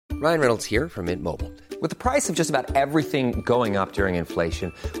Ryan Reynolds here from Mint Mobile. With the price of just about everything going up during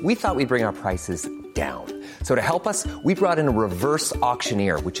inflation, we thought we'd bring our prices down. So to help us, we brought in a reverse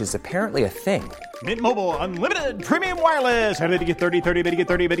auctioneer, which is apparently a thing. Mint Mobile Unlimited Premium Wireless. How to get 30, 30, bit to get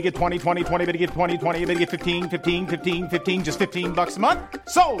 30, bit to get 20, 20, 20, bit to get 20, 20, bit to get 15, 15, 15, 15, just $15 a month?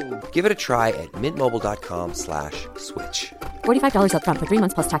 Sold! Give it a try at mintmobile.com/switch. $45 up front for 3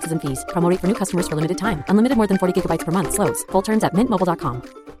 months plus taxes and fees. Promo rate for new customers for limited time. Unlimited more than 40 gigabytes per month. Slows full terms at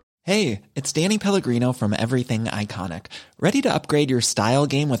mintmobile.com. Hey, it's Danny Pellegrino from Everything Iconic. Ready to upgrade your style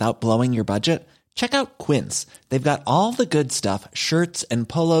game without blowing your budget? Check out Quince. They've got all the good stuff, shirts and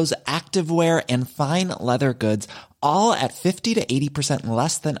polos, activewear, and fine leather goods, all at 50 to 80%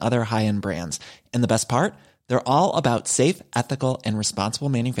 less than other high-end brands. And the best part? They're all about safe, ethical, and responsible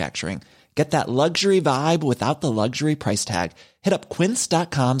manufacturing. Get that luxury vibe without the luxury price tag. Hit up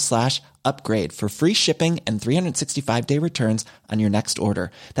quince.com/upgrade for free shipping and 365-day returns on your next order.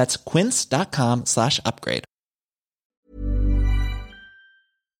 That's quince.com/upgrade.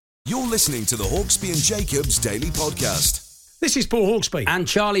 You're listening to the Hawksby and Jacobs Daily Podcast. This is Paul Hawksby. And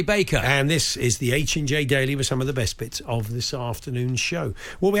Charlie Baker. And this is the H&J Daily with some of the best bits of this afternoon's show.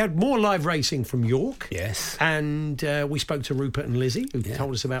 Well, we had more live racing from York. Yes. And we spoke to Rupert and Lizzie, who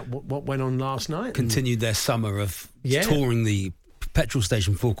told us about what went on last night. Continued their summer of touring the petrol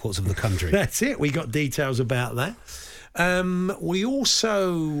station forecourts of the country. That's it. We got details about that. We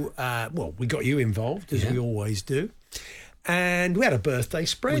also, we got you involved, as we always do. And we had a birthday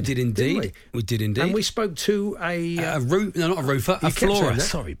spread. We did indeed. We did indeed. And we spoke to a roofer, a flora.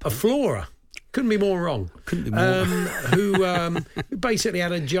 Sorry, a flora. Couldn't be more wrong. Couldn't be more. Who basically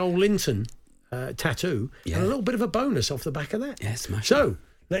had a Joel Linton tattoo and a little bit of a bonus off the back of that. Yes, yeah, so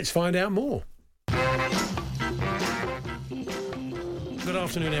let's find out more. Good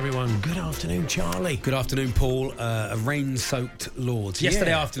afternoon, everyone. Good afternoon, Charlie. Good afternoon, Paul. A rain-soaked Lords.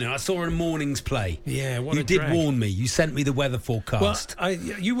 Yesterday afternoon, I saw a morning's play. Yeah, what you a did drag. Warn me. You sent me the weather forecast. Well,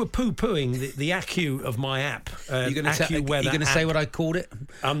 you were poo-pooing the AccuWeather of my app. You're going to say what I called it?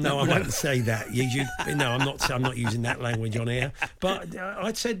 No, I won't say that. I'm not using that language on air. But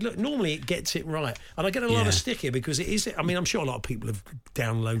I said, look, normally it gets it right. And I get a lot of stick here because it is, I mean, I'm sure a lot of people have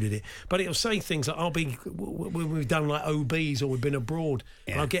downloaded it. But it'll say things like, we've done like OBs or we've been abroad.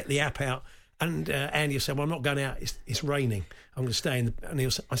 Yeah. And I'll get the app out, and Andy will say, well, I'm not going out, it's raining, I'm going to stay in and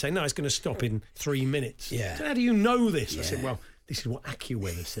I say, no, it's going to stop in 3 minutes. Yeah. So how do you know this? I said, well, this is what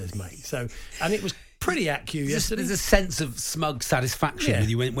AccuWeather says, mate. So, and it was pretty Accu yesterday. There's a sense of smug satisfaction with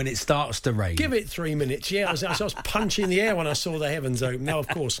you when it starts to rain. Give it 3 minutes. Yeah, I was punching the air when I saw the heavens open. No, of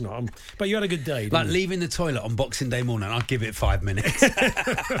course not. But you had a good day, didn't you? Leaving the toilet on Boxing Day morning, I'll give it 5 minutes.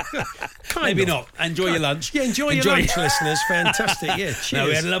 Maybe not. Enjoy your lunch. Yeah, enjoy your lunch, listeners. Fantastic. Yeah, cheers. No,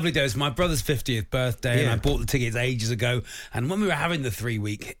 we had a lovely day. It was my brother's 50th birthday, and I bought the tickets ages ago. And when we were having the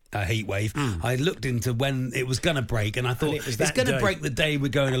 3-week heat wave, I looked into when it was going to break, and I thought it's going to break the day we're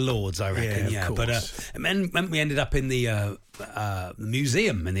going to Lords, I reckon. Yeah, but we ended up in the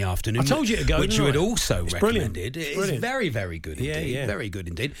museum in the afternoon. I told you to go, which you had also Brilliant. recommended. It's very, very good indeed. Yeah. Very good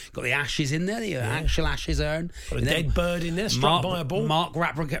indeed. Got the ashes in there, the actual ashes urn. Got a dead bird in there, struck by a ball. Mark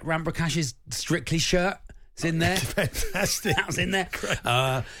Rambrokash's Strictly shirt is in there. Fantastic. That was in there.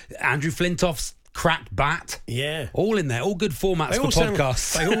 Andrew Flintoff's cracked bat. Yeah. All in there. All good formats for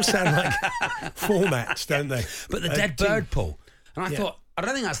podcasts. They all sound like formats, don't they? But the dead bird, Paul. And I thought, I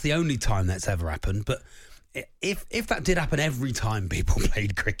don't think that's the only time that's ever happened, but if that did happen every time people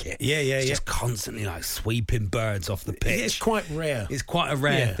played cricket, it's just constantly like sweeping birds off the pitch. It's quite rare. It's quite a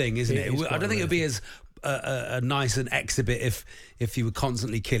rare thing, isn't it? I don't think it would be as a nice an exhibit if you were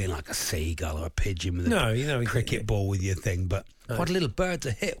constantly killing like a seagull or a pigeon with a cricket ball with your thing, but quite a little bird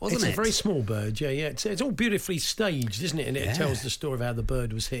to hit, wasn't it? It's a very small bird, yeah. It's all beautifully staged, isn't it? And it tells the story of how the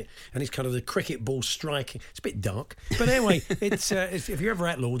bird was hit, and it's kind of the cricket ball striking. It's a bit dark, but anyway, it's if you're ever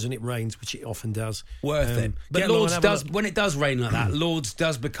at Lords and it rains, which it often does, worth it. But Lords does, when it does rain like that, Lords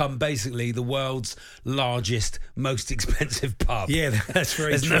does become basically the world's largest, most expensive pub. Yeah, that's very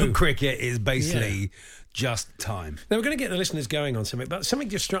There's true. no cricket, it's basically just time. Now, we're going to get the listeners going on something, but something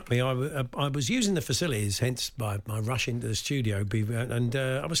just struck me. I was using the facilities, hence my rush into the studio, and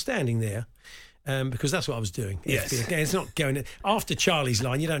I was standing there because that's what I was doing. Yes. It's not going... After Charlie's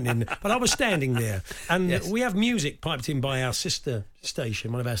line, you don't need... But I was standing there, and we have music piped in by our sister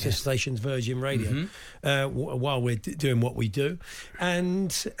station, one of our stations, Virgin Radio, while we're doing what we do.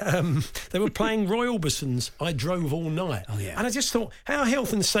 And they were playing Roy Orbison's I Drove All Night. Oh, yeah. And I just thought how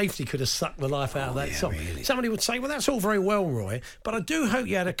Health and Safety could have sucked the life out of that song. Really. Somebody would say, well, that's all very well, Roy, but I do hope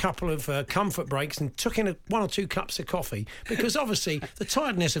you had a couple of comfort breaks and took in 1 or 2 cups of coffee, because obviously the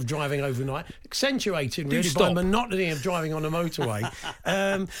tiredness of driving overnight, accentuated really by the monotony of driving on a motorway.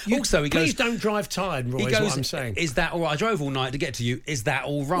 Also, please don't drive tired, Roy, is what I'm saying. Is that all right? I drove all night to get to you. Is that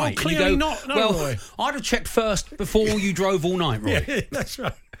all right? Well, clearly not, Roy. I'd have checked first before you drove all night, Roy. Yeah, that's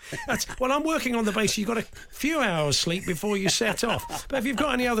right. Well, I'm working on the basis you've got a few hours sleep before you set off. But if you've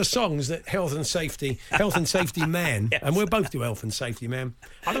got any other songs that Health and Safety Man, yes. And we'll both do Health and Safety Man.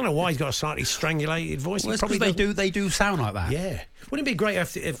 I don't know why he's got a slightly strangulated voice. Well, because they do sound like that. Yeah. Wouldn't it be great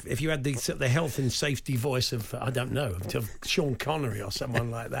if you had the Health and Safety voice of, I don't know, of Sean Connery or someone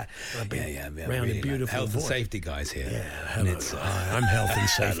like that? Rounded, really beautiful Health voice. And Safety guys here. Yeah, hello. I'm Health and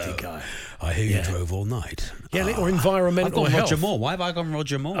Safety guy. I hear you drove all night. Yeah, or environmental I've gone health. Roger Moore. Why have I gone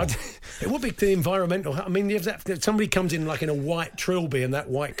Roger Moore? It would be the environmental. I mean, if somebody comes in like in a white trilby and that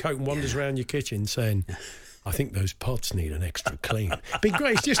white coat and wanders around your kitchen saying, I think those pots need an extra clean. Be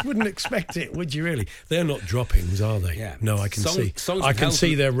great. You just wouldn't expect it, would you? Really? They're not droppings, are they? Yeah. No, I can see. I can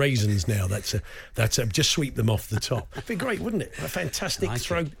see their raisins now. That's a. Just sweep them off the top. Be great, wouldn't it? A fantastic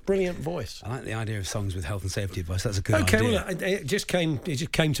brilliant voice. I like the idea of songs with health and safety advice. That's a good idea. Okay, well, it just came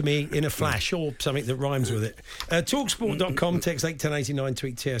to me in a flash, or something that rhymes with it. Talksport.com, text 81089,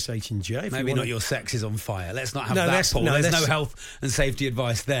 tweet TSH and J. Maybe not your sex is on fire. Let's not have that, Paul. There's no health and safety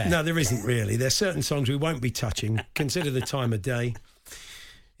advice there. No, there isn't really. There's certain songs we won't be touching. Consider the time of day.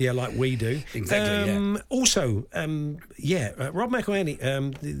 Yeah, like we do. Exactly, Also, Rob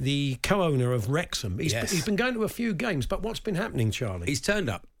McElhenney, the co-owner of Wrexham, he's been going to a few games, but what's been happening, Charlie? He's turned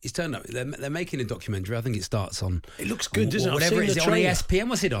up. They're making a documentary. I think it starts on... It looks good, doesn't it? Whatever it is. Is it on ESPN?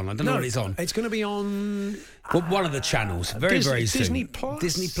 What's it on? I don't know what it's on. It's going to be on... Well, one of the channels. Very soon. Disney Plus?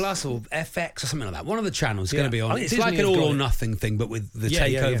 Disney Plus or FX or something like that. One of the channels is going to be on. It's Disney like an all or nothing thing, but with the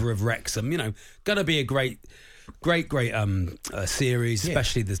takeover of Wrexham. You know, going to be a great series,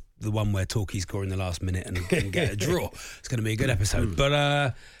 especially the one where Torquay score in the last minute and get a draw. It's going to be a good episode.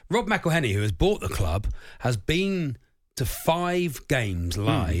 But Rob McElhenney, who has bought the club, has been to 5 games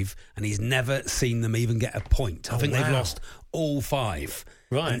live and he's never seen them even get a point. I think they've lost all 5.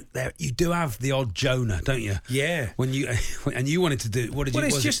 Right. And you do have the odd Jonah, don't you? Yeah. And you wanted to do... What did you... Well,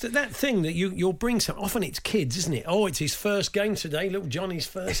 it's just that thing that you'll bring some... Often it's kids, isn't it? Oh, it's his first game today. Little Johnny's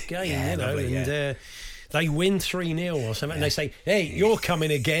first game, lovely, and... they win 3-0 or something, and they say, hey, you're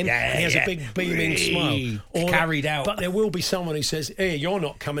coming again. And he has a big beaming smile. Carried out. But there will be someone who says, hey, you're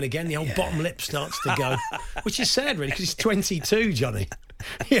not coming again. The old bottom lip starts to go, which is sad, really, because he's 22, Johnny.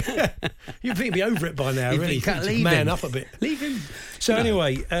 Yeah. You'd think he'd be over it by now, really. Man up a bit. Leave him. So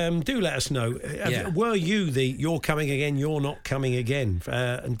anyway, do let us know. Were you you're coming again, you're not coming again?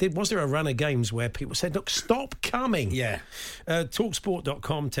 And was there a run of games where people said, look, stop coming? Yeah.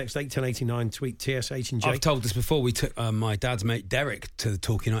 Talksport.com, text 81089, tweet TSH and J. I've told this before. We took my dad's mate Derek to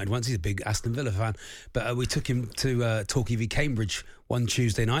Torquay United once. He's a big Aston Villa fan. But we took him to Torquay v Cambridge one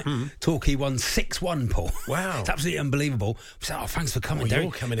Tuesday night. Torquay won 6-1, Paul. Wow. It's absolutely unbelievable. We said, thanks for coming, Derek.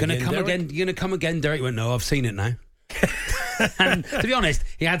 You're coming again, Derek? You're going to come again? Derek went, no, I've seen it now. And to be honest,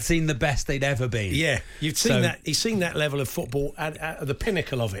 he had seen the best they'd ever been. Yeah, you've seen that. He's seen that level of football at the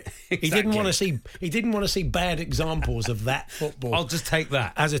pinnacle of it. Exactly. He didn't want to see bad examples of that football. I'll just take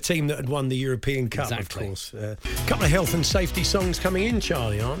that as a team that had won the European Cup. Exactly. Of course. A couple of health and safety songs coming in,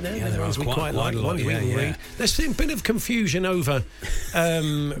 Charlie, aren't there? Yeah, there are we quite like. Ones we can read. There's a bit of confusion over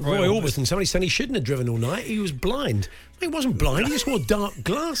Roy Orbison. Somebody saying he shouldn't have driven all night. He was blind. He wasn't blind. He just wore dark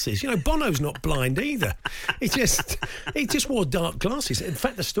glasses. You know, Bono's not blind either. He just wore dark glasses. In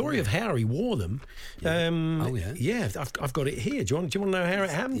fact, the story of how he wore them. Yeah, I've got it here. Do you want to know how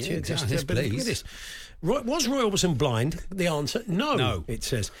it happened? Yeah, just please. Look at this. Was Roy Orbison blind? The answer, no. It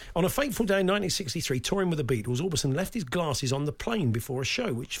says, on a fateful day in 1963, touring with the Beatles, Orbison left his glasses on the plane before a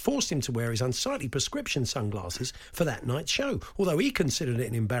show, which forced him to wear his unsightly prescription sunglasses for that night's show. Although he considered it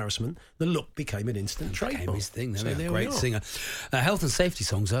an embarrassment, the look became an instant trademark. Became his thing. So there great singer. Health and safety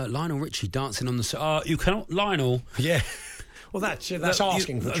songs. Lionel Richie dancing on the... you cannot... Lionel... Yeah. Well, that's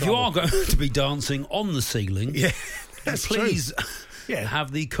asking for trouble. If you are going to be dancing on the ceiling... Yeah, that's please... True. Yeah.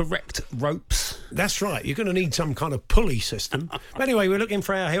 Have the correct ropes. That's right. You're going to need some kind of pulley system. But anyway, we're looking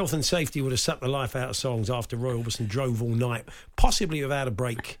for our health and safety would have sucked the life out of songs after Roy Orbison drove all night, possibly without a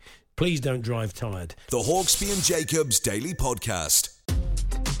break. Please don't drive tired. The Hawksbee and Jacobs Daily Podcast.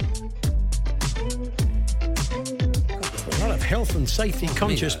 A lot lot of health and safety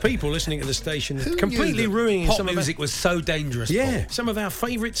conscious people listening to the station, completely ruining pop music was so dangerous. Yeah, some of our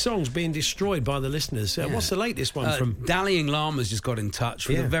favourite songs being destroyed by the listeners. What's the latest one from? Dallying Llama's just got in touch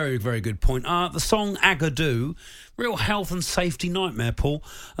with a very, very good point. The song Agadoo, real health and safety nightmare, Paul.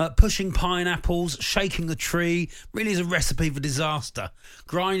 Pushing pineapples, shaking the tree, really is a recipe for disaster.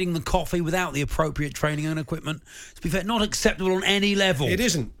 Grinding the coffee without the appropriate training and equipment. To be fair, not acceptable on any level. It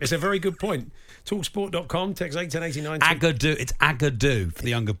isn't. It's a very good point. Talksport.com, text 81089. Agadoo. It's Agadoo for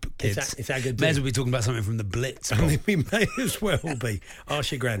the younger kids. It's Agadoo. May as well be talking about something from the Blitz. We may as well be.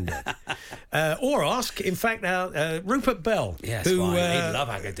 Ask your granddad. Or ask, in fact, our Rupert Bell. Yes, who, he'd love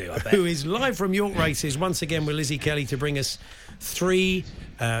Agadoo, I bet. Who is live from York Races once again with Lizzie Kelly to bring us 3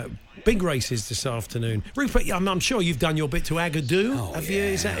 big races this afternoon. Rupert, I'm sure you've done your bit to Agadoo. Have you?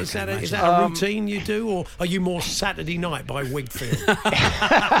 Is that a routine you do, or are you more Saturday Night by Wigfield?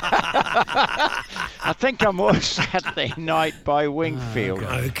 I think I'm more Saturday Night by Wingfield.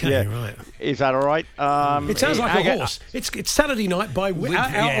 Okay, right. Is that all right? It sounds like a horse. It's Saturday Night by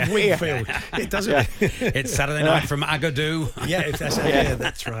out of Wingfield. It doesn't. It's Saturday Night from Agadoo. Yeah,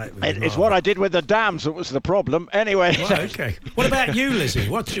 that's right. It's what I did with the dams that was the problem. Anyway. Well, okay. What about you, Lizzie?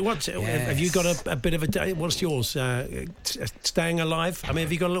 Have you got a bit of a day? What's yours? Staying alive? I mean,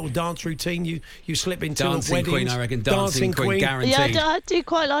 have you got a little dance routine? You slip into Dancing weddings? Queen, I reckon. Dancing Queen, guaranteed. Yeah, I do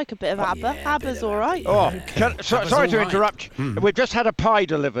quite like a bit of ABBA. ABBA's all right. Oh, sorry to interrupt. We've just had a pie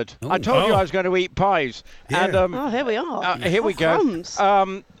delivered. I told you I was going to eat pies. Yeah. And, here we are. Here we go. Crumbs.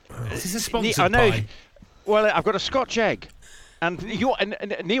 This is a sponsored pie. Well, I've got a Scotch egg. And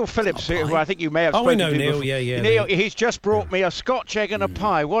Neil Phillips, who I think you may have spoken to. Oh, I know Neil, yeah. Neil, he's just brought me a Scotch egg and a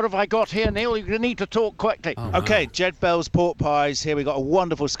pie. What have I got here, Neil? You need to talk quickly. Okay, Jed Bell's pork pies. Here we got a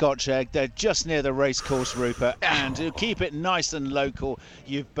wonderful Scotch egg. They're just near the racecourse, Rupert. And to keep it nice and local,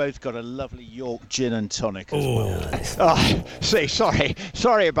 you've both got a lovely York gin and tonic as well.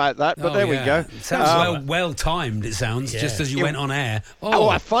 Sorry about that, but there we go. It sounds well timed, it sounds, just as you went on air.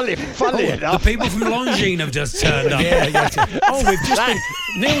 Funny enough. The people from Longines have just turned up. We've just been...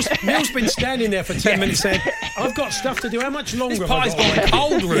 Neil's been standing there for 10 minutes saying, I've got stuff to do. How much longer have I got? This pie's gone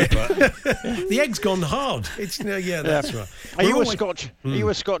cold, Rupert. The egg's gone hard. That's right. Are you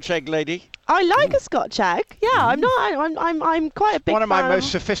a Scotch egg lady? I like a Scotch egg. Yeah, I'm not. I'm quite a big one of my fan.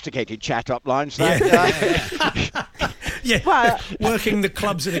 most sophisticated chat-up lines. Yeah, working the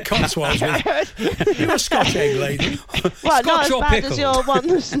clubs in the Cotswolds with. You're a Scotch egg lady. Well, not as bad as your one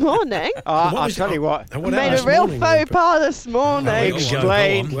this morning. I'll tell you what. I made a real faux pas this morning.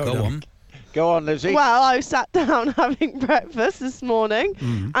 Explain. Go on. Go on, Lizzie. Well, I sat down having breakfast this morning,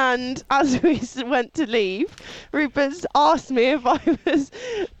 and as we went to leave, Rupert asked me if I was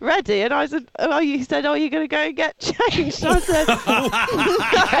ready, and I said, he said, are you going to go and get changed? And I said, no,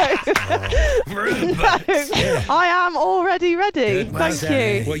 I am already ready. Thank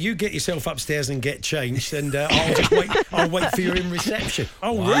you. Well, you get yourself upstairs and get changed, and I'll wait for you in reception.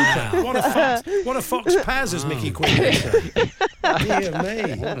 Rupert, what a fox paz, as Mickey Quinn would say. Dear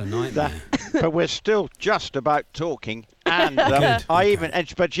me. What a nightmare. But we're still just about talking. And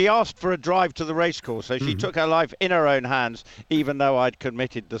but she asked for a drive to the racecourse, so she took her life in her own hands, even though I'd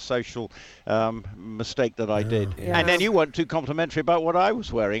committed the social mistake that I did. Yeah. And then you weren't too complimentary about what I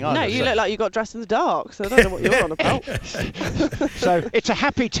was wearing either. No, you look like you got dressed in the dark, so I don't know what you're on about. So it's a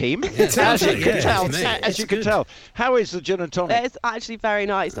happy team, as you can tell. How is the gin and tonic? It's actually very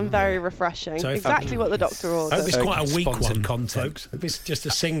nice and very refreshing. So exactly what the doctor ordered. I hope it's quite a weak one, content. folks. I hope it's just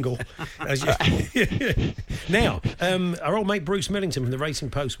a single. Now, our old mate Bruce Millington from the Racing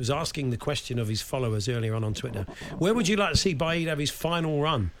Post was asking the question of his followers earlier on Twitter. Where would you like to see Baaeed have his final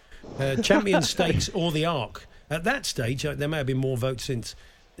run? Champion Stakes or the Arc? At that stage, there may have been more votes since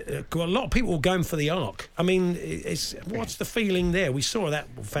a lot of people were going for the Arc. I mean, what's the feeling there? We saw that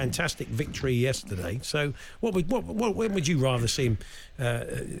fantastic victory yesterday. So when would you rather see him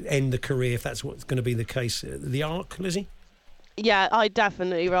end the career, if that's what's going to be the case? The Arc, Lizzie? Yeah, I'd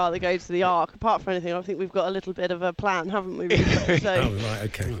definitely rather go to the Arc. Apart from anything, I think we've got a little bit of a plan, haven't we? So. Oh, right,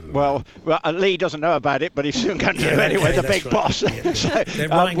 okay. Well, Lee doesn't know about it, but he's soon going to do anyway, the big boss. Yeah. So, they're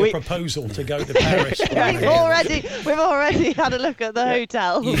writing a proposal to go to Paris. We've already had a look at the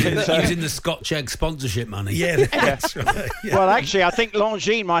hotel. Using the Scotch egg sponsorship money. Yeah, that's right. Yeah. Well, actually, I think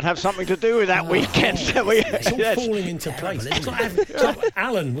Longines might have something to do with that weekend. It's all falling into place. It's like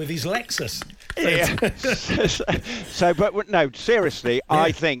Alan with his Lexus. But no, seriously,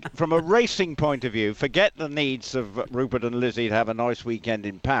 I think from a racing point of view, forget the needs of Rupert and Lizzie to have a nice weekend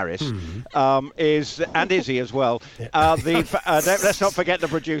in Paris, and Izzy as well. Let's not forget the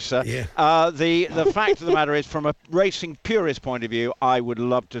producer. The fact of the matter is, from a racing purist point of view, I would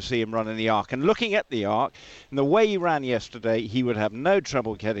love to see him run in the Arc. And looking at the Arc, and the way he ran yesterday, he would have no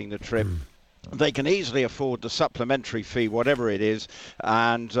trouble getting the trip. They can easily afford the supplementary fee, whatever it is,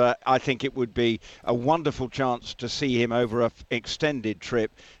 and I think it would be a wonderful chance to see him over an extended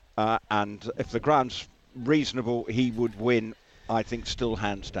trip, and if the ground's reasonable, he would win, I think, still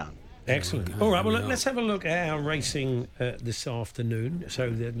hands down. Excellent. All right, well, let's have a look at our racing this afternoon,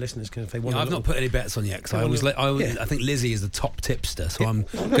 so the listeners can, if they want. I've not put any bets on yet, because I think Lizzie is the top tipster, so I'm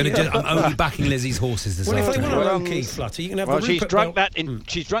only backing Lizzie's horses this afternoon. If they want a low-key flutter, you can have the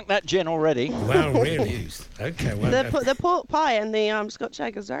she's drunk that gin already. Wow, really? Okay, well. The pork pie and the Scotch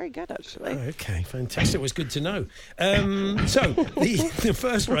egg is very good, actually. Oh, okay, fantastic. It was good to know. So, the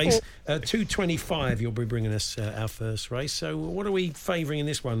first race, 2:25, you'll be bringing us our first race. So, what are we favouring in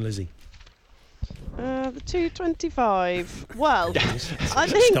this one, Lizzie? The 2:25. Well, I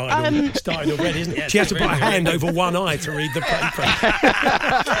think started already, isn't it? She had to put her hand over one eye to read the paper.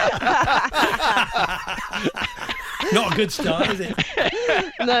 Not a good start, is it?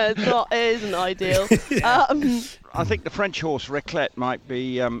 No, it's not. It isn't ideal. I think the French horse Raclette might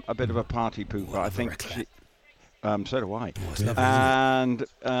be a bit of a party pooper. I think. So do I.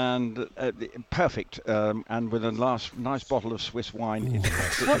 And perfect. And with a nice bottle of Swiss wine.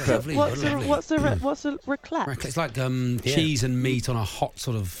 What's a raclette? It's like cheese and meat on a hot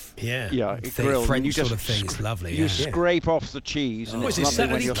sort of grilled French sort of thing. It's lovely. You scrape off the cheese. What is it,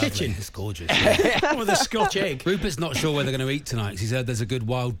 Saturday's Kitchen? It's gorgeous. With a Scotch egg. Rupert's not sure where they're going to eat tonight, because he's heard there's a good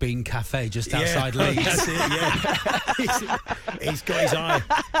wild bean cafe just outside Leeds. That's it, yeah. He's got his eye.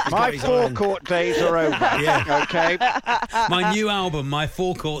 My forecourt days are over. Yeah. Okay. My new album, My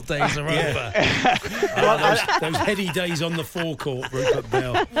Forecourt Days Are Over. Those heady days on the forecourt, Rupert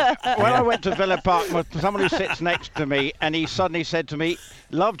Bell. When I went to Villa Park, someone who sits next to me, and he suddenly said to me,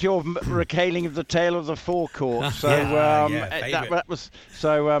 "Loved your recaling of the tale of the forecourt." So that was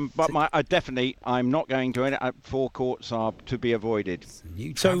so. I'm not going to any forecourts are to be avoided.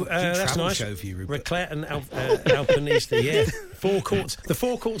 So that's nice. Show for you, Rupert. Raclette and Alpinista, yeah. Forecourts, the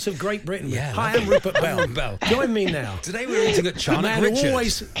forecourts of Great Britain. Yeah, Hi, I'm Rupert Bell. Join me now. Today we're eating at Charnock Man Richard. who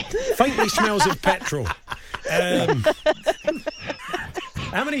always faintly smells of petrol.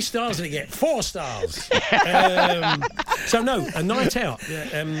 How many stars did it get? 4 stars. So no, a night out.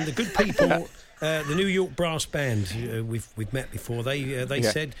 The good people, the New York Brass Band, we've met before. They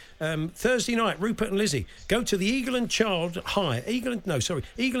said Thursday night, Rupert and Lizzie go to the Eagle and Child, High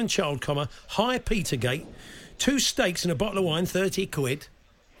Petergate. 2 steaks and a bottle of wine, 30 quid.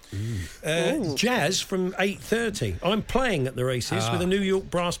 Jazz from 8:30. I'm playing at the races with the New York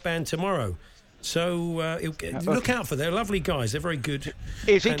Brass Band tomorrow. So look out for them. They're lovely guys. They're very good.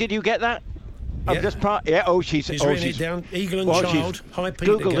 Did you get that? Yeah. She's written it down. Eagle and Child, High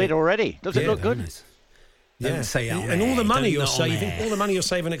Petergate. Googled it already. Does it look good? Nice. Yeah. Don't say out and all the money you're saving, there. all the money you're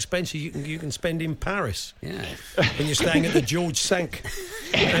saving expenses, you can spend in Paris. Yeah. When you're staying at the George Cinq.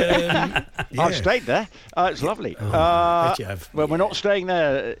 I've stayed there. It's lovely. Bet you have. Well, we're not staying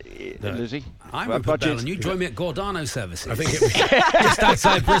there, Lizzie. I'm Rupert Bell, and you join me at Gordano Services. I think it was just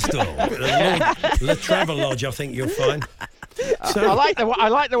outside Bristol. the Travel Lodge. I think you'll find. So I like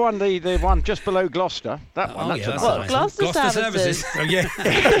the one, the one just below Gloucester. That one. That's nice nice. Gloucester Services. Oh yeah.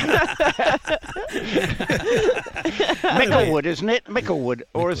 Micklewood, isn't it? Micklewood,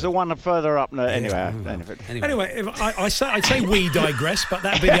 or is the one further up? No, anyway. Anyway, I'd say we digress, but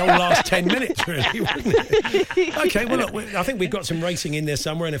that'd be the whole last 10 minutes, really, wouldn't it? Okay, well, look, I think we've got some racing in there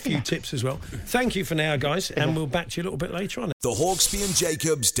somewhere and a few tips as well. Thank you for now, guys, and we'll back to you a little bit later on. The Hawksbee and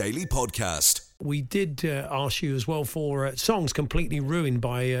Jacobs Daily Podcast. We did ask you as well for songs completely ruined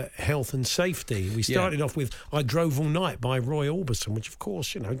by health and safety. We started off with I Drove All Night by Roy Orbison, which, of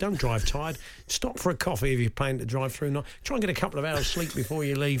course, don't drive tired. Stop for a coffee if you're planning to drive through night. Try and get a couple of hours sleep before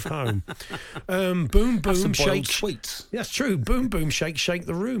you leave home. Boom, boom, shake. Sweets. That's true. Boom, boom, shake, shake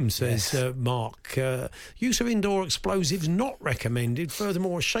the room, says Mark. Use of indoor explosives not recommended.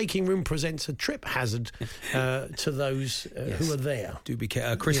 Furthermore, a shaking room presents a trip hazard to those who are there. Do be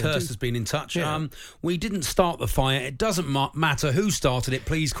careful. Chris Hurst has been in touch. Yeah. We didn't start the fire. It doesn't matter who started it.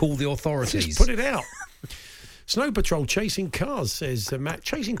 Please call the authorities. Just put it out. Snow Patrol chasing cars, says Matt.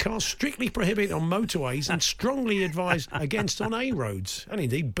 Chasing cars strictly prohibited on motorways and strongly advised against on A roads. And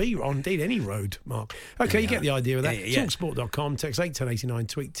indeed indeed any road, Mark. OK, you get the idea of that. Talksport.com, text 81089,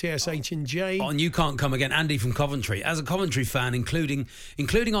 tweet TSH and J. On You Can't Come Again, Andy from Coventry. As a Coventry fan, including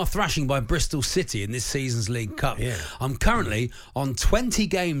our thrashing by Bristol City in this season's League Cup, I'm currently on 20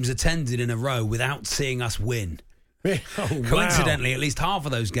 games attended in a row without seeing us win. Coincidentally, at least half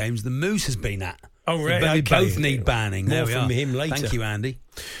of those games the Moose has been at. Oh, right. So we both need banning. More from him later. Thank you, Andy.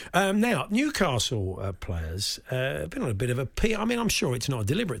 Now, Newcastle players have been on a bit of a PR. I mean, I'm sure it's not a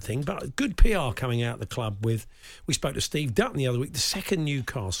deliberate thing, but good PR coming out of the club with... We spoke to Steve Dutton the other week, the second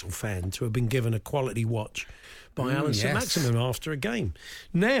Newcastle fan to have been given a quality watch by Alan St. Maximin after a game.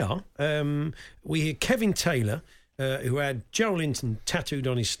 Now, we hear Kevin Taylor, who had Joe Linton tattooed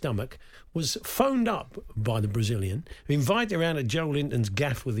on his stomach, was phoned up by the Brazilian, who invited around at Joe Linton's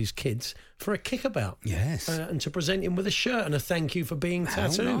gaff with his kids for a kickabout. Yes. And to present him with a shirt and a thank you for being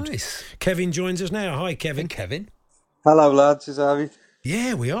tattooed. How nice. Kevin joins us now. Hi, Kevin. Hey, Kevin. Hello, lads. Is Harry?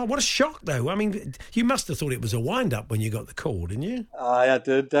 Yeah, we are. What a shock, though. I mean, you must have thought it was a wind-up when you got the call, didn't you? I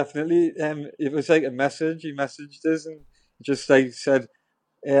did, definitely. It was like a message. He messaged us and just like said,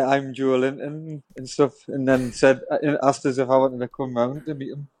 I'm Joe Linton and stuff, and then asked us if I wanted to come round to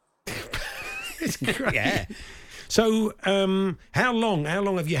meet him. It's great. Yeah. So, how long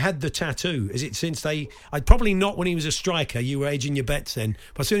have you had the tattoo? Is it since I'd probably not when he was a striker. You were hedging your bets then.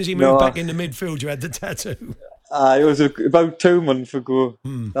 But as soon as he moved back into midfield, you had the tattoo. It was about 2 months ago.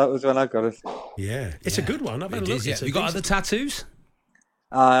 That was when I got it. Yeah, it's a good one. I've had a look. Have you got other tattoos?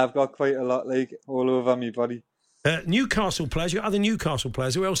 I've got quite a lot, like all over my body. Newcastle players. Your other Newcastle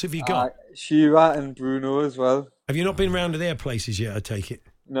players. Who else have you got? Shearer and Bruno as well. Have you not been round to their places yet? I take it.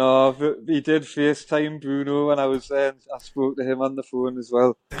 No, we did FaceTime Bruno when I was there. I spoke to him on the phone as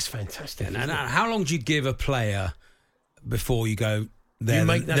well. That's fantastic. And how long do you give a player before you go? They're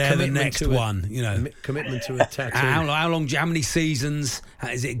the next one. You know, commitment to a tattoo. How long? How many seasons?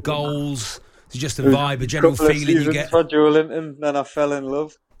 Is it goals? Is it just a vibe, a general feeling you get? For Joe Linton, then I fell in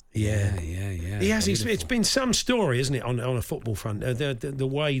love. Yeah. He has. It's been some story, isn't it, on a football front? The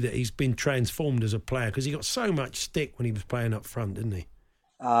way that he's been transformed as a player, because he got so much stick when he was playing up front, didn't he?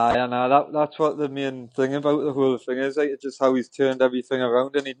 I know that's what the main thing about the whole thing is. Like, it's just how he's turned everything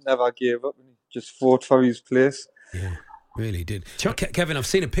around, and he never gave up, and he just fought for his place. Yeah, really did. Kevin, I've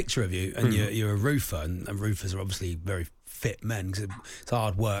seen a picture of you, and you're a roofer, and roofers are obviously very fit men because it's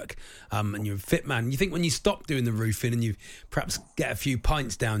hard work, and you're a fit man. You think when you stop doing the roofing and you perhaps get a few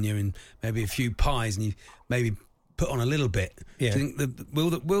pints down you and maybe a few pies, and you maybe put on a little bit. Yeah. Do you think will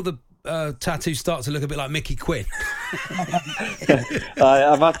the tattoo start to look a bit like Mickey Quinn?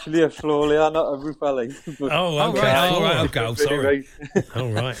 I'm actually a floor layer, not a roofer. Like, okay. Sorry. All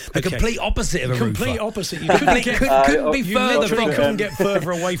right. The complete opposite of a roofer. Complete opposite. You couldn't be further. Couldn't get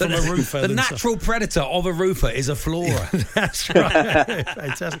further away from a roofer. The natural predator of a roofer is a floorer. That's right.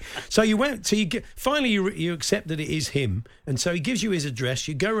 Fantastic. So you went. So finally you accept that it is him, and so he gives you his address.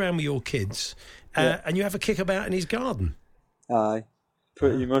 You go around with your kids, and you have a kickabout in his garden. Aye.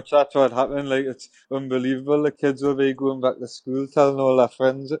 Pretty much that's what happened. Like, it's unbelievable. The kids will be going back to school telling all their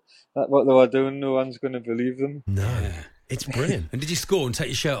friends that what they were doing. No one's going to believe them. No, it's brilliant. And did you score and take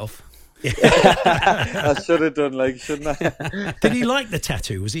your shirt off? I should have done, shouldn't I? Did he like the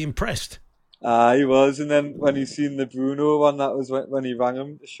tattoo? Was he impressed? He was. And then when he seen the Bruno one, that was when he rang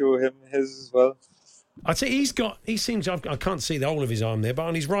him to show him his as well. I'd say he seems, I can't see the whole of his arm there, but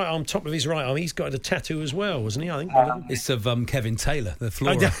on his right arm, top of his right arm, he's got a tattoo as well, wasn't he? I think it's of Kevin Taylor, the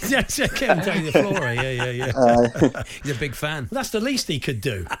floorer. Kevin Taylor, the floorer. Yeah. He's a big fan. That's the least he could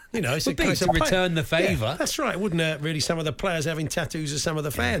do. You know, it's to return the favour. Yeah, that's right. Wouldn't hurt really some of the players having tattoos of some of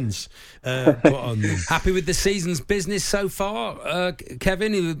the fans put on them. Happy with the season's business so far,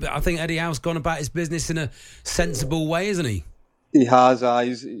 Kevin? I think Eddie Howe's gone about his business in a sensible way, isn't he? He has.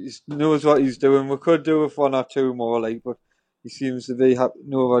 He knows what he's doing. We could do with one or two more, but he seems to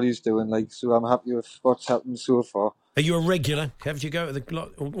know what he's doing, so I'm happy with what's happened so far. Are you a regular? Have you go to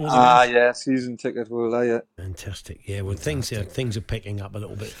the yeah, season ticket holder, yeah. Fantastic. Yeah, well, things are picking up a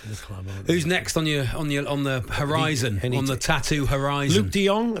little bit for the club, aren't they? Who's next on the horizon, on the tattoo horizon? Luke de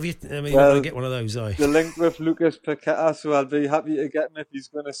Jong? You're going to get one of those, The link with Lucas Paqueta, so I'll be happy to get him if he's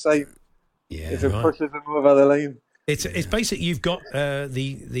going to sign. Yeah, if it pushes him over the line. It's basically you've got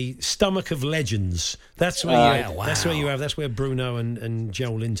the stomach of legends. That's where That's where you have. That's where Bruno and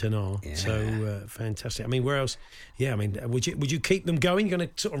Joel Linton are. Yeah. So fantastic. I mean, where else? Yeah, I mean, would you keep them going? You're going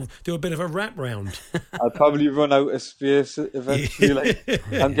to sort of do a bit of a rap round. I'll probably run out of space eventually.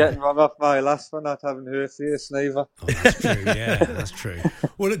 I'm getting run off my last one, not having her face neither. Oh, that's true. Yeah, that's true.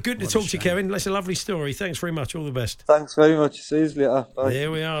 Well, look, good to talk to you, Kevin. That's a lovely story. Thanks very much. All the best. Thanks very much. See you later. Bye. There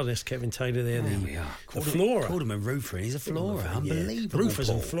we are. There's Kevin Taylor there. There we are. The Flora. Called him a roofer, and he's a Flora. Unbelievable. Roofers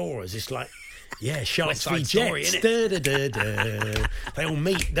and Flooras. It's like, Sharks v Jets. They all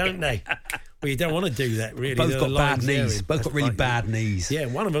meet, don't they? Well, you don't want to do that, really. Both got bad knees. Both got really bad knees. Yeah,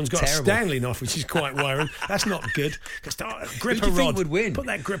 one of them's got a Stanley knife, which is quite worrying. That's not good. Grip Who do you think would win? Put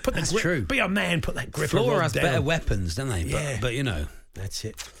that grip. That's true. Be a man. Put that grip. Flora has better weapons, don't they? Yeah. But you know. That's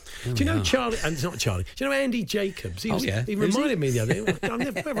it. Do you know Charlie? And it's not Charlie. Do you know Andy Jacobs? He reminded me the other day. I've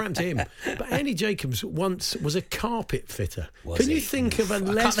never happened to him. But Andy Jacobs once was a carpet fitter. Can you think of a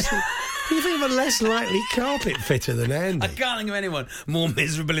less likely carpet fitter than Andy? I can't think of anyone more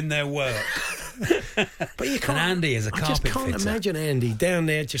miserable in their work. But you can't. And Andy is a carpet fitter. I just can't imagine Andy down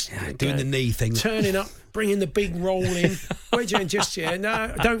there just doing the knee thing, turning up, bringing the big roll in.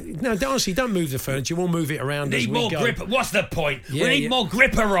 Honestly, don't move the furniture. We'll move it around. Need more gripper. What's the point? We need more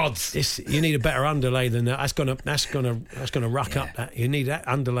gripper rods. You need a better underlay than that. That's gonna ruck up that. You need that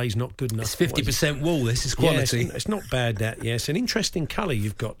underlay's not good enough. It's 50% wool. This is quality. It's not bad. That it's an interesting colour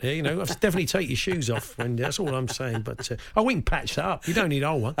you've got there. You know, I'll definitely take your shoes off. That's all I'm saying. But we can patch that up. You don't need a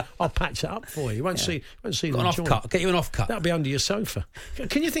whole one. I'll patch that up for you. You won't see an off cut. Get you an off cut. That'll be under your sofa.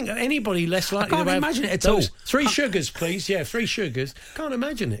 Can you think of anybody less likely? I can't imagine it at all. 3 sugars, please. Yeah, 3 sugars. Can't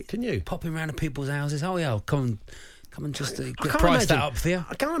imagine it. Can you? Popping around to people's houses. Oh yeah, come and just price that up for you.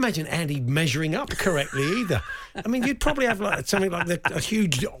 I can't imagine Andy measuring up correctly either. I mean, you'd probably have something like a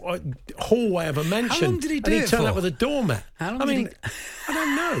huge hallway of a mansion. How long did he do and it he'd turn for? up with a doormat. How long? I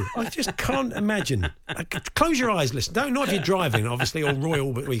don't know. I just can't imagine. Close your eyes, listen. Not if you're driving, obviously, or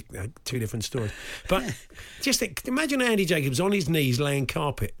Royal, but we 2 different stories. But just imagine Andy Jacobs on his knees laying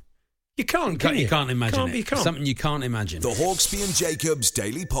carpet. You can't, can you? You can't imagine it. You can't. Something you can't imagine. The Hawksby and Jacobs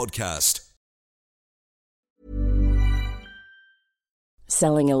Daily Podcast.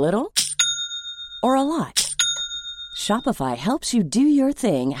 Selling a little or a lot? Shopify helps you do your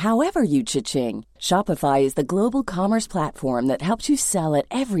thing however you cha-ching. Shopify is the global commerce platform that helps you sell at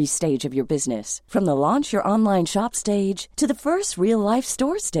every stage of your business. From the launch your online shop stage to the first real-life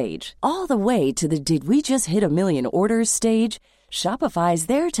store stage, all the way to the did we just hit a million orders stage. Shopify is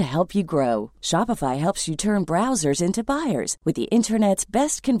there to help you grow. Shopify helps you turn browsers into buyers with the internet's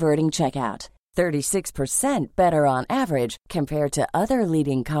best converting checkout. 36% better on average compared to other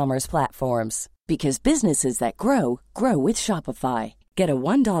leading commerce platforms. Because businesses that grow, grow with Shopify. Get a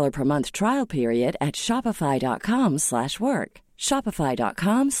 $1 per month trial period at shopify.com/work.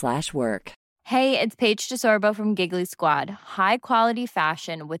 Shopify.com/work. Hey, it's Paige DeSorbo from Giggly Squad. High quality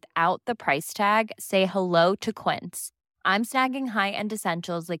fashion without the price tag. Say hello to Quince. I'm snagging high-end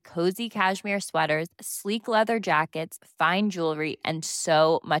essentials like cozy cashmere sweaters, sleek leather jackets, fine jewelry, and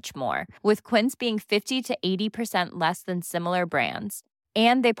so much more. With Quince being 50 to 80% less than similar brands.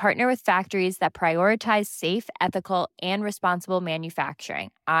 And they partner with factories that prioritize safe, ethical, and responsible manufacturing.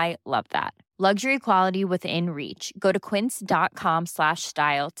 I love that. Luxury quality within reach. Go to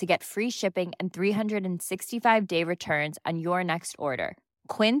quince.com/style to get free shipping and 365-day returns on your next order.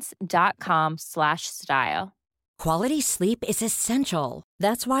 Quince.com/style. Quality sleep is essential.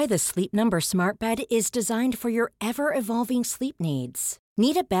 That's why the Sleep Number Smart Bed is designed for your ever-evolving sleep needs.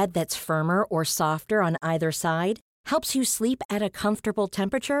 Need a bed that's firmer or softer on either side? Helps you sleep at a comfortable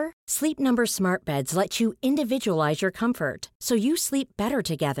temperature? Sleep Number Smart Beds let you individualize your comfort, so you sleep better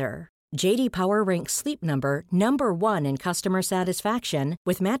together. J.D. Power ranks Sleep Number #1 in customer satisfaction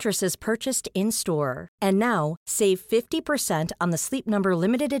with mattresses purchased in-store. And now, save 50% on the Sleep Number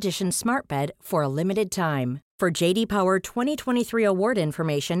Limited Edition Smart Bed for a limited time. For J.D. Power 2023 award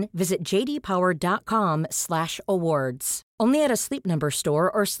information, visit jdpower.com/awards. Only at a Sleep Number store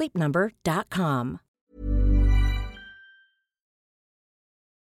or sleepnumber.com.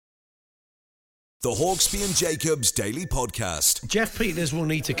 The Hawksby and Jacobs Daily Podcast. Jeff Peters will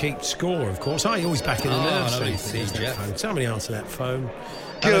need to keep score, of course. I always back in the nerves. Somebody answer that phone.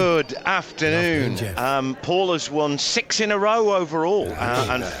 Good afternoon. Paul has won 6 in a row overall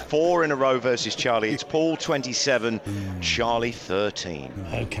and 4 in a row versus Charlie. It's Paul 27, Charlie 13.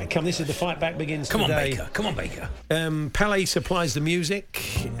 Okay, this is the fight back begins Come today. Come on, Baker. Palais supplies the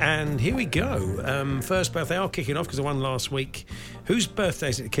music, and here we go. First birthday, I'll kick it off because I won last week. Whose birthday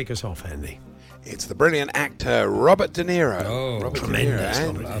is it to kick us off, Andy? It's the brilliant actor Robert De Niro. Oh, Robert tremendous. De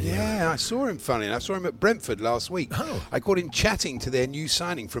Niro. Yeah, I saw him, funny enough. I saw him at Brentford last week. Oh. I caught him chatting to their new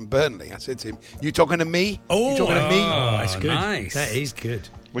signing from Burnley. I said to him, "You talking to me? Oh, you talking to me?" that's good. Nice. That is good.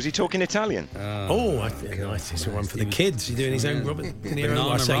 Was he talking Italian? Nice. It's one for the kids. He's doing his own Robert De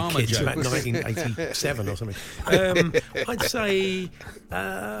Niro. I say Bananarama kids, joke. about 1987 or something. I'd say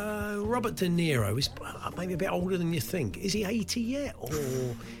Robert De Niro is maybe a bit older than you think. Is he 80 yet? Or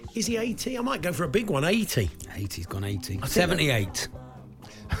is he 80? I might go for a big one, 80. 80's gone 80. 78.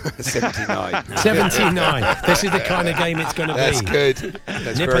 79. 79. This is the kind of game it's going to be. That's good.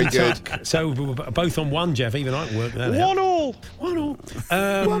 That's Nip very and good. tuck. So we're both on one, Jeff. Even I can work that out. 1-1.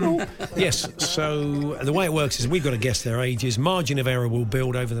 1-1. Yes. So the way it works is we've got to guess their ages. Margin of error will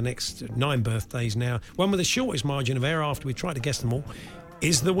build over the next 9 birthdays now. One with the shortest margin of error after we try to guess them all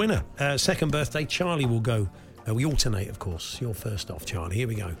is the winner. Second birthday, Charlie will go. We alternate, of course. You're first off, Charlie. Here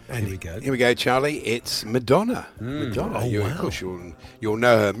we go. Andy. Here we go, Charlie. It's Madonna. Madonna. Oh, wow. Of course, you'll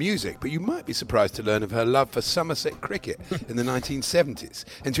know her music, but you might be surprised to learn of her love for Somerset cricket in the 1970s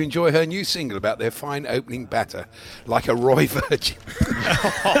and to enjoy her new single about their fine opening batter, Like a Roy Virgin. Put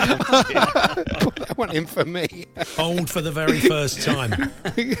that one in for me. Old for the very first time.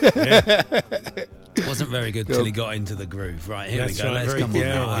 Yeah. It wasn't very good till he got into the groove. Right, here we go. Right, Let's come on.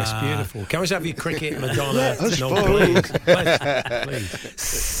 that's beautiful. Can we have your cricket, Madonna? Yes, no, please.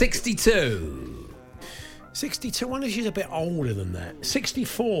 62. 62. I wonder if she's a bit older than that.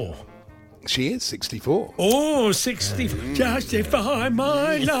 64. She is 64. Oh, 60. Justify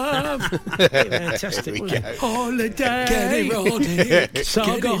my love. Fantastic, wasn't it? Holiday. Get it rolling.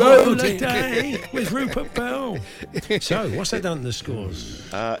 Saga Holiday with Rupert Bell. So, what's that done to the scores?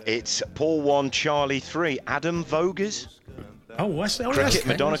 It's Paul 1, Charlie 3. Adam Vogers. Oh, that's Cricket,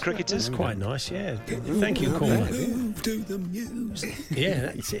 Madonna cricketers. That's quite nice, yeah. Thank you, Cormac. Move to the music. Yeah,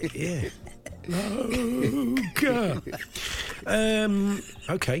 that's it, yeah. Oh, God.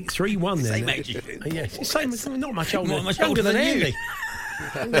 Okay, 3-1 then. Same age you. Yeah, same, not much older. Not much younger older than than you. Andy.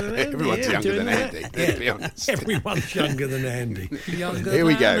 Everyone's younger than Andy, let's be honest. Everyone's younger than Andy. Here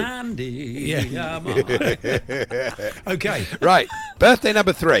we go. Andy. Yeah. Okay. Right, birthday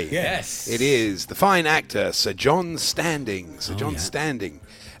number 3. Yes. It is the fine actor Sir John Standing. Sir John Standing.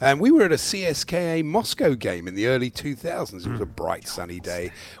 And we were at a CSKA Moscow game in the early 2000s. It was a bright, sunny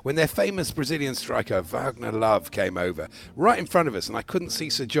day when their famous Brazilian striker Wagner Love came over right in front of us, and I couldn't see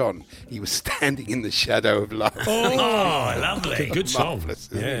Sir John. He was standing in the shadow of love. Oh, lovely. Good song. Marvellous.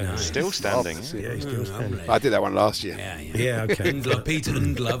 Yeah. Still standing. Yeah, he's still standing. I did that one last year. Yeah, okay. Peter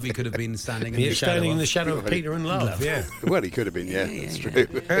and Love, he could have been standing in the shadow. Standing in the shadow of Peter and Love, yeah. Well, he could have been, that's true.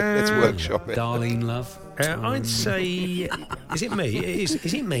 Let's workshop it. Darlene Love. I'd say, is it me?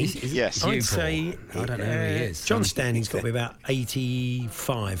 Is it me? Yes. I'd say, I don't know who he is. John Standing's got to be about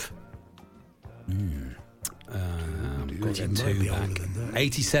 85. Got him too back.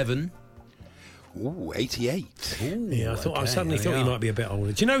 87. Ooh, 88. Yeah, I suddenly thought he might be a bit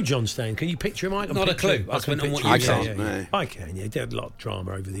older. Do you know John Stain? Can you picture him? I can Not a picture clue. him. I spent on what I you can't, said. no. I can, yeah. He did a lot of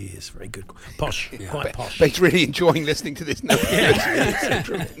drama over the years. Very good. Posh. Quite posh. But he's really enjoying listening to this. Do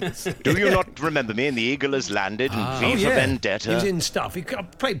you not remember me in The Eagle Has Landed and V for Vendetta? He was in stuff. He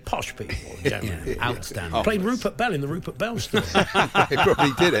played posh people. Outstanding. Played Rupert Bell in the Rupert Bell story. He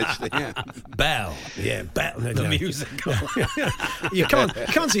probably did, actually, yeah. Bell. Yeah, Bell. The musical. You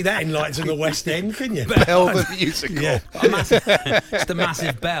can't see that in Lights in the West End, can you? Bell the musical. Yeah. Just a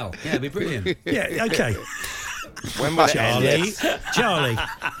massive bell. Yeah, it'd be brilliant. Yeah, okay. When will it end? Charlie.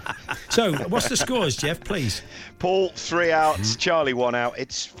 So, what's the scores, Jeff, please? Paul, 3 outs. Charlie, 1 out.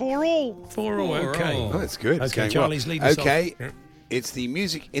 It's 4-4. 4-4, okay. Oh, that's good. It's Okay, going Charlie's well. leading us Okay. off. It's the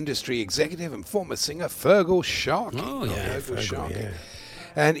music industry executive and former singer Fergal Sharkey. Oh, yeah. Fergal Sharkey. yeah.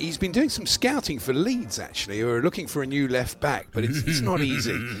 And he's been doing some scouting for Leeds, actually, who are looking for a new left back, but it's not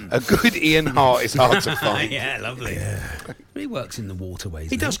easy. A good Ian Hart is hard to find. Yeah, lovely. Yeah. He works in the waterways.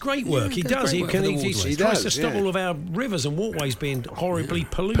 He does great work. He does. He tries to stop yeah. all of our rivers and waterways being horribly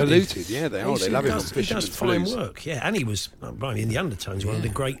polluted. Polluted, yeah, they are. They love him on He Fisherman's does fine Blues. work. Yeah, and he was in the Undertones, one of the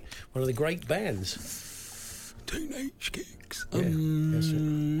great bands. Teenage Kicks. Yeah, that's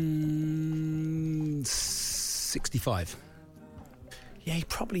it. 65. Yeah, he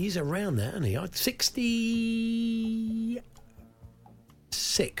probably is around that, isn't he?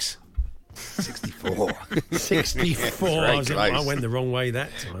 66. 64. 64. I went the wrong way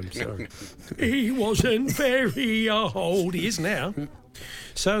that time, sorry. He wasn't very old. He is now.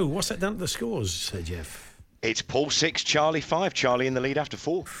 So, what's that done to the scores, Sir Jeff? It's Paul 6, Charlie 5. Charlie in the lead after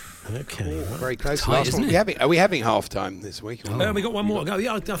 4. Okay. Very close. Tight, isn't it? Are we having half time this week? We got one more to go.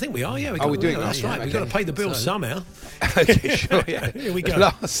 Yeah, I think we are. Yeah, we're doing that. That's right. Okay. We've got to pay the bills somehow. Okay, sure. Yeah. Here we go.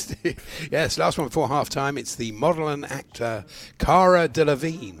 Last one before half time. It's the model and actor Cara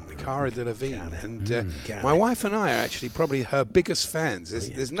Delevingne. And my wife and I are actually probably her biggest fans.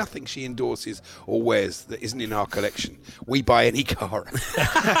 There's nothing she endorses or wears that isn't in our collection. We buy any Cara.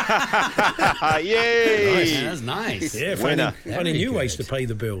 Yay! Nice. That's nice. Yeah, finding new ways to pay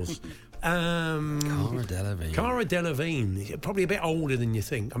the bills. Cara Delevingne, probably a bit older than you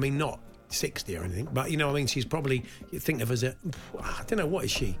think. I mean, not 60 or anything, but she's probably, you think of as I don't know, what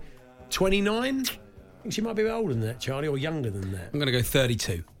is she? 29? I think she might be a bit older than that, Charlie, or younger than that. I'm going to go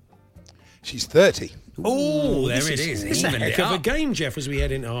 32. She's 30. Oh, there it is. It's a Evened heck it of a up. game, Jeff, as we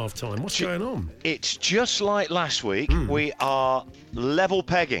head into half time. What's going on? It's just like last week. We are level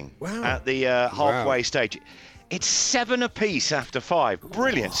pegging at the halfway stage. It's 7 apiece after 5.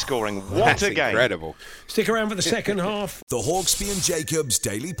 Brilliant scoring. What a game. Incredible. Stick around for the second half. The Hawksbee and Jacobs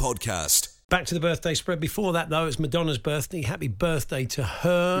Daily Podcast. Back to the birthday spread. Before that, though, it's Madonna's birthday. Happy birthday to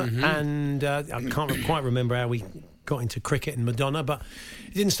her. And I can't quite remember how we got into cricket and Madonna, but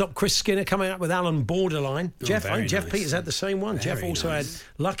it didn't stop Chris Skinner coming up with Alan Borderline. Jeff Peters had the same one. Jeff also had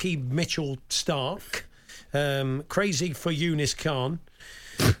Lucky Mitchell Stark, Crazy for Eunice Khan.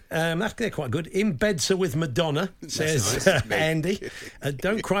 They're quite good. In Bedser with Madonna, says Andy.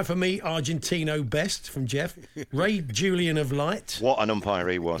 Don't Cry for Me, Argentino Best from Jeff. Ray Julian of Light. What an umpire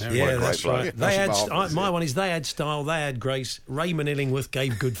he was. Yeah, what a great that's bloke. right. They had my one is they had style, they had grace. Raymond Illingworth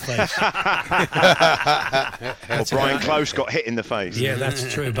gave good face. Well, Brian Close got hit in the face. Yeah,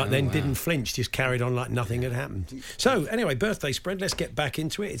 that's true, but then didn't flinch, just carried on like nothing had happened. So, anyway, birthday spread, let's get back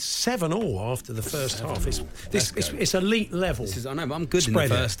into it. It's 7-all after the first half. It's elite level. I know, but I'm good in the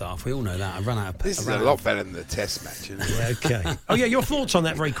first half. We all know that. I run out of... This is a lot better than the test match, isn't it? Okay. Oh, yeah, your thoughts on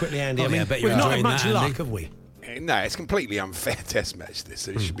that very quickly, Andy. I bet we've not had much luck, have we? No, it's completely unfair test match, this,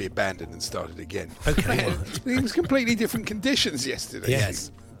 so it should be abandoned and started again. Okay. It was completely different conditions yesterday.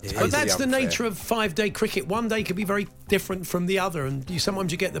 Yes. But that's the nature of 5-day cricket. One day could be very different from the other, and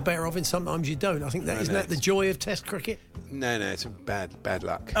sometimes you get the better of it, sometimes you don't. I think isn't that the joy of Test cricket? No, it's a bad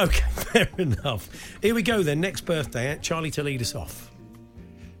luck. Okay, fair enough. Here we go then. Next birthday, Charlie to lead us off.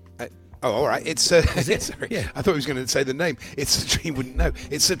 All right. Sorry. Yeah. I thought he was going to say the name. He wouldn't know.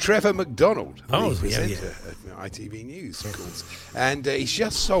 It's Sir Trevor McDonald, presenter at ITV News, of course. And he's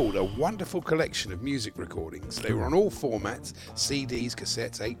just sold a wonderful collection of music recordings. They were on all formats, CDs,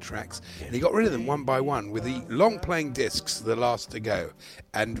 cassettes, 8 tracks. And he got rid of them one by one with the long-playing discs, the last to go.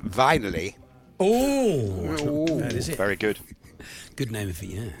 And vinily. Oh, that is it. Very good. Good name for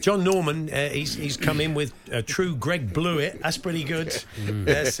you. John Norman, he's come in with a true Greg Blewett. That's pretty good.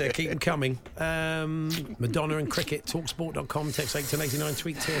 Let's keep them coming. Madonna and cricket, talksport.com, text 81089,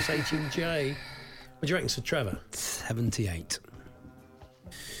 tweet TS18J. What do you reckon, Sir Trevor? 78.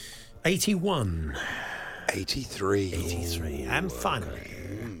 81. 83. And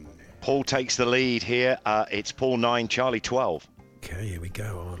finally, Paul takes the lead here. It's Paul 9, Charlie 12. Okay, here we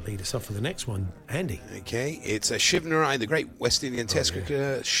go. I'll lead us off for the next one. Andy. Okay, it's a Shiv Narayan, the great West Indian Test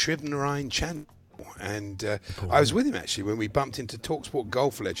cricketer, Shiv Narayan Chandler. And I was with him, actually, when we bumped into TalkSport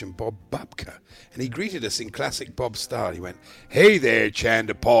golf legend Bob Bubka. And he greeted us in classic Bob style. He went, "Hey there,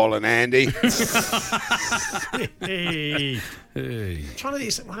 Chanda, Paul and Andy." Hey.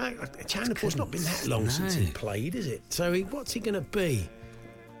 Chandler Paul's not been that long since he played, is it? So what's he going to be?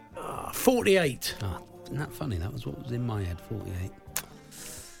 48. Isn't that funny? That was what was in my head, 48.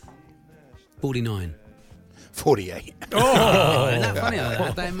 49. 48. Oh, isn't that funny? I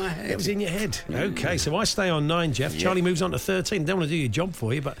had that in my head. It was in your head. Okay, so I stay on 9, Jeff. Charlie moves on to 13. Don't want to do your job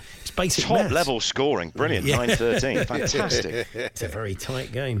for you, but it's basic Top maths. level scoring. Brilliant. 9-13. Fantastic. It's a very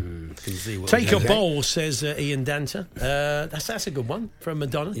tight game. Take a bowl, says Ian Danter. That's a good one from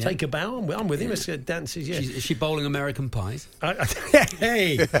Madonna. Yeah. Take a bow. I'm with him. It's dances, yeah. Is she bowling American pies?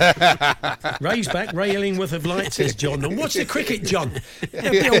 Hey. Ray's back. Ray Illingworth of Light, says John. And what's the cricket, John?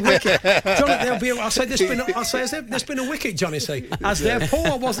 There'll be a wicket. John, I'll say there's been a wicket, Johnny say. As there, Paul,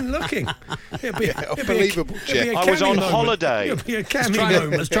 I wasn't looking. Unbelievable, Jeff. I was on holiday. It'll be a cameo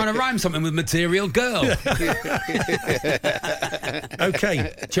moment. I was trying to rhyme something with Material Girl.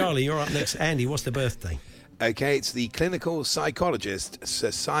 Okay, Charlie, you're up next. Andy, what's the birthday? Okay, it's the clinical psychologist,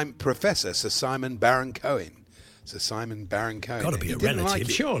 Professor Sir Simon Baron-Cohen. Sir Simon Baron-Cohen. Got to be a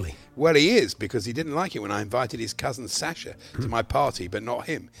relative, surely. Well, he is, because he didn't like it when I invited his cousin Sasha to my party, but not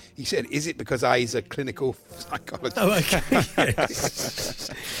him. He said, "Is it because he's a clinical psychologist?" Oh, okay.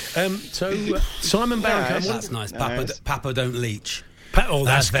 So, Simon Baron-Cohen. That's nice. Papa don't leech.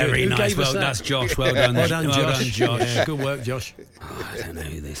 That's very good. Who nice. gave us Well, that? that's Josh. Well done, Well done, Josh. Josh. Good work, Josh. I don't know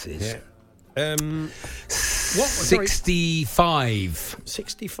who this is. Yeah. What? 65.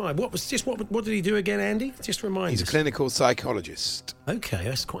 65. What did he do again, Andy? Just remind us. He's a clinical psychologist. Okay,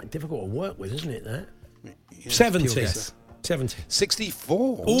 that's quite difficult to work with, isn't it? That. Yeah, 70. 70.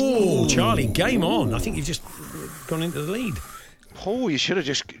 64. Oh, Charlie, game on. I think you've just gone into the lead. Paul, you should have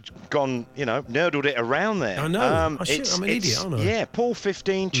just gone, nerdled it around there. I know. I'm an idiot, aren't I? Yeah, Paul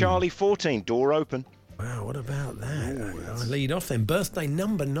 15, Charlie 14, door open. Wow, what about that? I'll lead off then. Birthday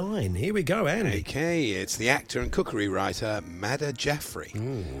number 9. Here we go, Andy. Okay, it's the actor and cookery writer Madda Jaffrey.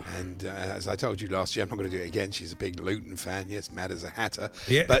 And as I told you last year, I'm not going to do it again. She's a big Luton fan. Yes, Madda's a hatter.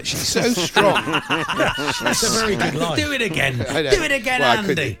 Yeah. But she's so strong. That's a very good line. Do it again. I know. Do it again, Well, I Andy.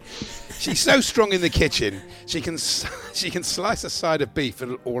 couldn't. She's so strong in the kitchen, she can slice a side of beef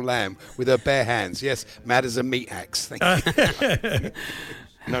or lamb with her bare hands. Yes, Madda's a meat axe. Thank you.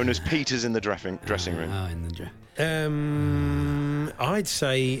 Known as Peters in the dressing room. Oh, in the dress. I'd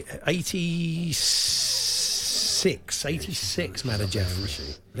say 86. 86, Madda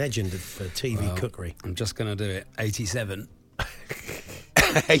Jaffrey. Legend of TV cookery. I'm just going to do it. 87.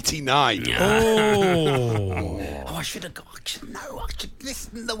 89. Oh. I should have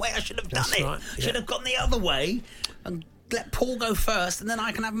listened the way I should have done That's it. right, yeah. Should have gone the other way and let Paul go first, and then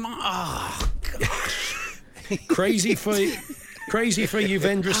I can have my. Oh, gosh. Crazy for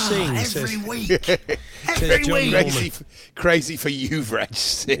Yuvendra Singh. Every says, week. says Every John week. Norman. Crazy for you, Reg.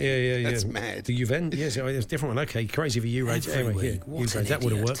 Yeah. That's mad. The Yuvendra, yes, it's a different one. Okay, crazy for you, Reg. Every Anyway, week. yeah, What an that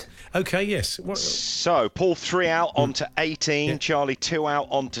would have idiot. worked. Okay, yes. So, Paul 3 out onto 18, Yeah. Charlie 2 out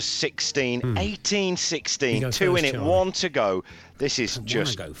onto 16, 18, You 16, go 2 in first, it, Charlie. 1 to go. This is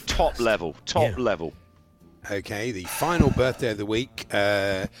just go first. top level. Okay, the final birthday of the week.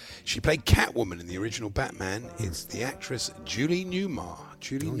 She played Catwoman in the original Batman. It's the actress Julie Newmar.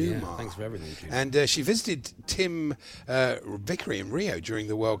 Newmar. Thanks for everything, Julie. And she visited Tim Vickery in Rio during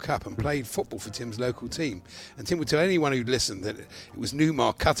the World Cup and played football for Tim's local team. And Tim would tell anyone who'd listened that it was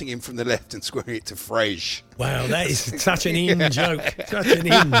Newmar cutting him from the left and squaring it to Frege. Wow, that is such an in joke. Such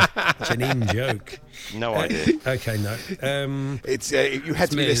an in joke. No idea. Okay, no. It's you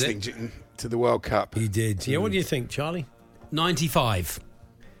had to be me, is listening to the World Cup. You did. Yeah, what do you think, Charlie? 95.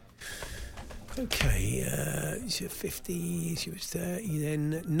 Okay, she was 50, she was 30,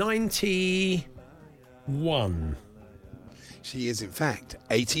 then 91. She is, in fact,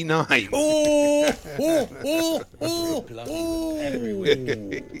 89. Oh!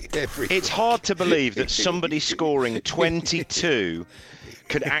 It's hard to believe that somebody scoring 22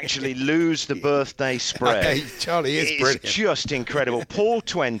 could actually lose the birthday spread. Hey, Charlie is brilliant. It's just incredible. Paul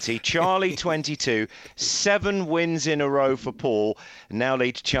 20, Charlie 22, 7 wins in a row for Paul. Now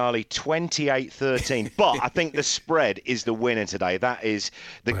leads Charlie 28-13. But I think the spread is the winner today. That is,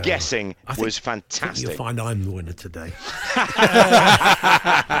 the guessing was fantastic. You'll find I'm the winner today.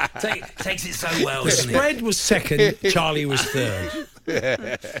 Takes it so well, The doesn't it? spread was second, Charlie was third.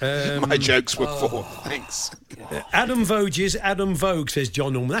 My jokes were 4. Thanks. Adam Vogue, says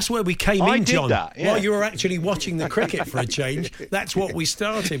John Norman. That's where we came I in, did John. that, yeah. While you were actually watching the cricket for a change. That's what we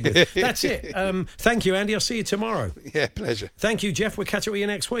started with. That's it. Thank you, Andy. I'll see you tomorrow. Yeah, pleasure. Thank you, Jeff. We'll catch up with you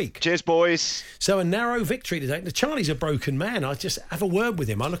next week. Cheers, boys. So a narrow victory today. Now, Charlie's a broken man. I just have a word with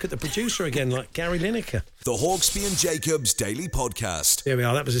him. I look at the producer again like Gary Lineker. The Hawksby and Jacobs Daily Podcast. There we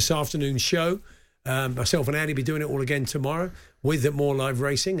are. That was this afternoon's show. Myself and Andy will be doing it all again tomorrow with more live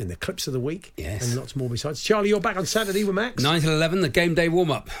racing and the clips of the week. Yes. And lots more besides. Charlie, you're back on Saturday with Max. 9 till 11, the game day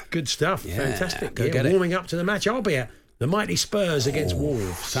warm-up. Good stuff. Yeah, Fantastic. go get it. Warming up to the match. I'll be at the mighty Spurs against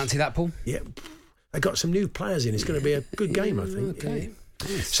Wolves. Fancy that, Paul? Yeah. They got some new players in. It's going to be a good game, I think. Okay.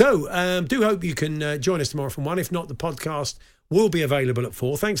 Yeah. So, do hope you can join us tomorrow from 1. If not, the podcast will be available at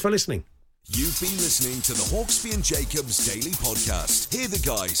 4. Thanks for listening. You've been listening to the Hawksby and Jacobs Daily Podcast. Hear the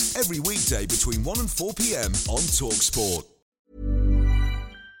guys every weekday between 1 and 4 p.m. on TalkSport.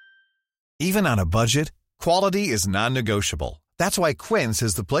 Even on a budget, quality is non-negotiable. That's why Quince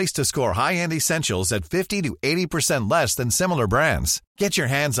is the place to score high-end essentials at 50 to 80% less than similar brands. Get your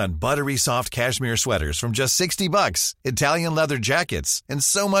hands on buttery soft cashmere sweaters from just $60, Italian leather jackets, and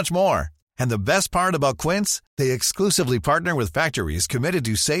so much more. And the best part about Quince, they exclusively partner with factories committed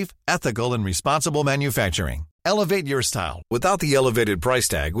to safe, ethical, and responsible manufacturing. Elevate your style without the elevated price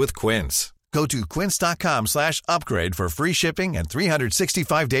tag with Quince. Go to quince.com/upgrade for free shipping and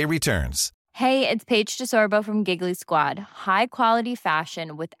 365-day returns. Hey, it's Paige DeSorbo from Giggly Squad. High quality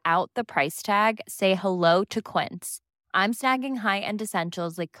fashion without the price tag. Say hello to Quince. I'm snagging high-end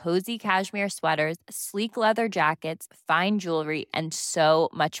essentials like cozy cashmere sweaters, sleek leather jackets, fine jewelry, and so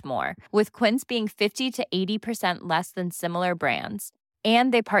much more. With Quince being 50 to 80% less than similar brands.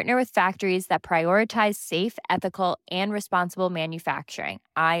 And they partner with factories that prioritize safe, ethical, and responsible manufacturing.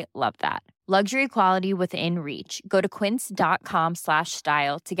 I love that. Luxury quality within reach. Go to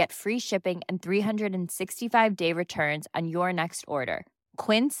quince.com/style to get free shipping and 365-day returns on your next order.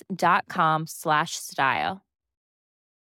 Quince.com/style.